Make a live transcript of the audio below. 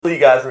You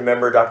guys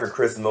remember Dr.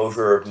 Chris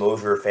Mosier of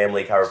Mosier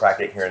Family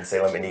Chiropractic here in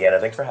Salem, Indiana.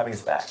 Thanks for having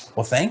us back.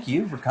 Well, thank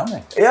you for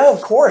coming. Yeah,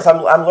 of course.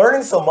 I'm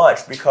learning so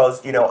much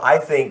because, I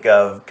think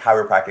of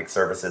chiropractic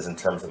services in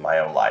terms of my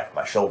own life.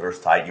 My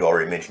shoulder's tight. You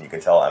already mentioned, you can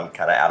tell I'm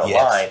kind of out of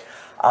line.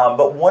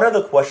 But one of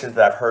the questions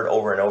that I've heard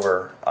over and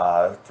over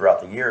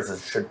throughout the years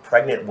is, should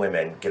pregnant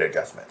women get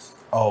adjustments?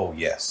 Oh,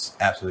 yes,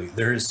 absolutely.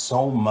 There is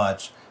so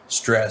much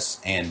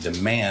stress and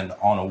demand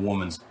on a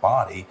woman's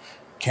body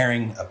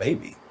carrying a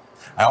baby.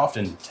 I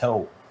often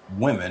tell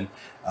women,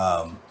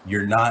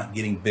 you're not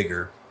getting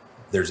bigger.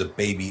 There's a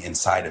baby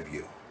inside of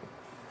you.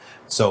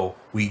 So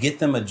we get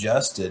them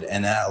adjusted,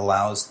 and that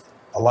allows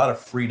a lot of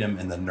freedom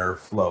in the nerve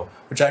flow,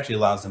 which actually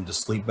allows them to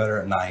sleep better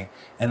at night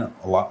and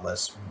a lot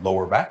less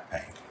lower back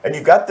pain. And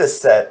you've got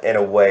this set in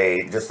a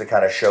way just to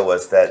kind of show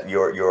us that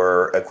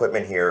your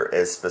equipment here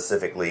is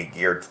specifically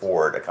geared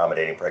toward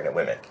accommodating pregnant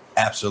women.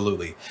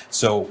 Absolutely.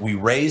 So we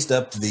raised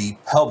up the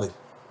pelvic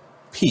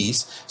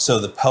piece so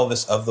the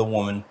pelvis of the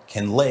woman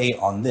can lay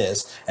on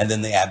this, and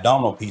then the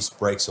abdominal piece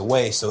breaks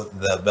away so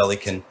the belly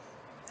can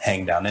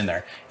hang down in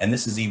there. And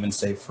this is even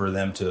safe for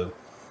them to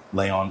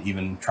lay on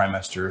even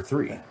trimester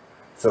 3.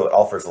 So it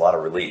offers a lot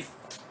of relief.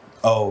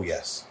 Oh,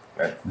 yes.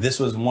 Right. This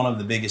was one of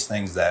the biggest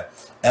things that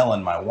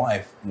Ellen, my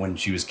wife, when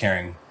she was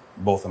carrying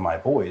both of my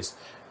boys,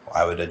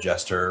 I would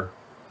adjust her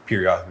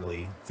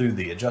periodically through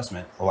the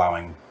adjustment,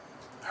 allowing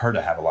her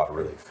to have a lot of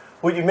relief.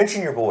 Well, you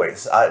mentioned your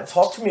boys.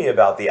 Talk to me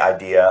about the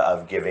idea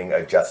of giving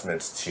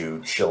adjustments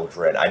to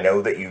children. I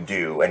know that you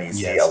do, and you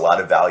see a lot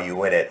of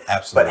value in it.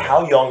 Absolutely. But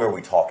how young are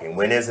we talking?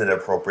 When is it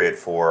appropriate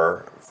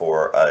for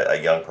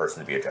a young person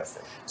to be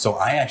adjusted? So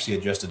I actually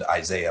adjusted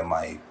Isaiah,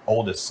 my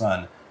oldest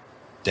son,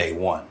 day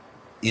 1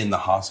 in the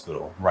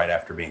hospital right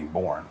after being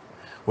born,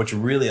 which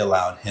really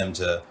allowed him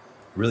to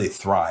really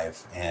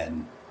thrive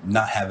and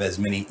not have as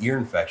many ear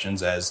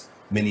infections as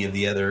many of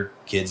the other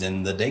kids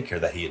in the daycare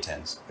that he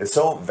attends. It's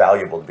so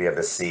valuable to be able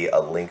to see a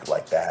link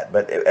like that.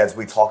 But as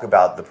we talk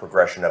about the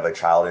progression of a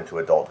child into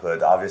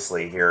adulthood,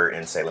 obviously here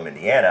in Salem,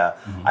 Indiana,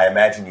 I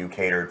imagine you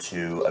cater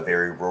to a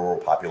very rural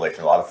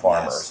population, a lot of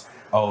farmers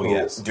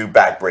who do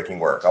back-breaking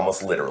work,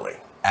 almost literally.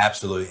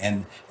 Absolutely.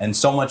 And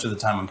so much of the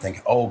time I'm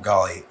thinking, oh,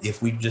 golly,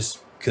 if we just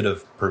could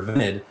have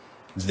prevented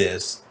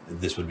this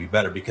would be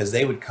better, because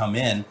they would come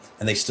in,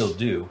 and they still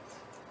do,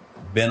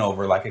 bent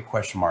over like a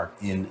question mark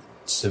in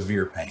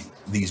severe pain.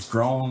 These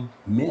grown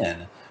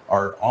men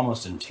are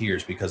almost in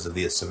tears because of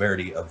the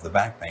severity of the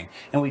back pain.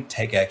 And we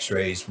take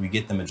x-rays, we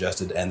get them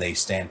adjusted, and they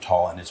stand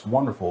tall, and it's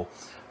wonderful.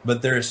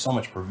 But there is so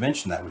much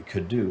prevention that we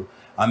could do.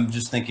 I'm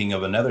just thinking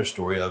of another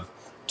story of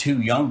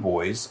 2 young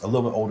boys, a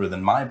little bit older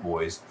than my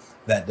boys,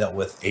 that dealt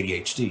with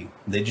ADHD.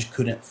 They just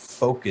couldn't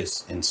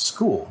focus in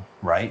school,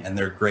 right? And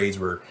their grades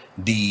were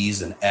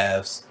D's and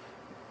F's.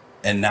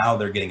 And now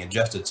they're getting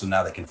adjusted, so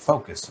now they can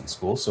focus in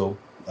school. So,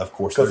 of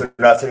course, because they're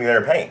not sitting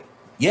there in pain.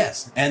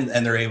 Yes, and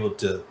they're able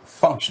to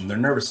function. Their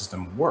nervous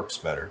system works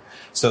better.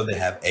 So they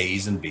have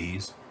A's and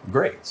B's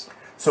grades.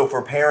 So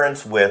for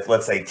parents with,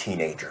 let's say,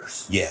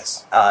 teenagers,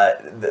 yes,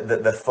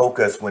 the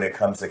focus when it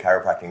comes to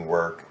chiropractic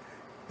work,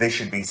 they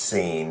should be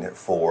seen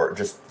for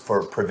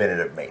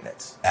preventative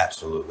maintenance.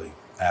 Absolutely.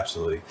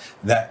 Absolutely.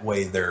 That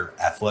way their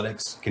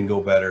athletics can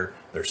go better,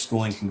 their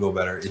schooling can go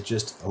better. It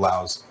just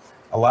allows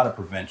a lot of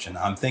prevention.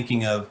 I'm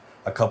thinking of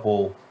a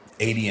couple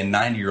 80 and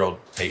 90-year-old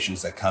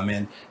patients that come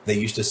in. They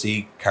used to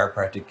see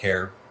chiropractic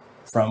care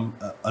from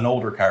an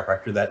older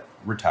chiropractor that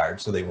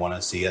retired, so they want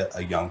to see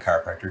a young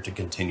chiropractor to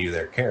continue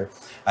their care.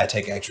 I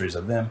take x-rays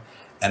of them,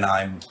 and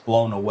I'm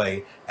blown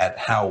away at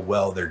how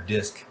well their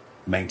disc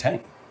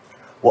maintain.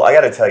 Well, I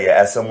got to tell you,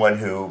 as someone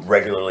who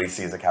regularly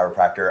sees a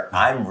chiropractor,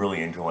 I'm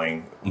really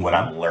enjoying what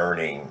I'm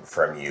learning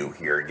from you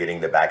here,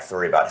 getting the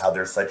backstory about how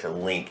there's such a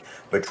link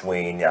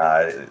between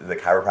the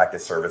chiropractic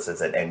services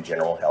and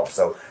general health.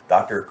 So,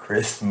 Dr.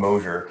 Chris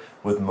Mosier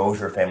with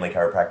Mosier Family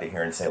Chiropractic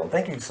here in Salem,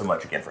 thank you so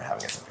much again for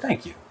having us.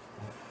 Thank you.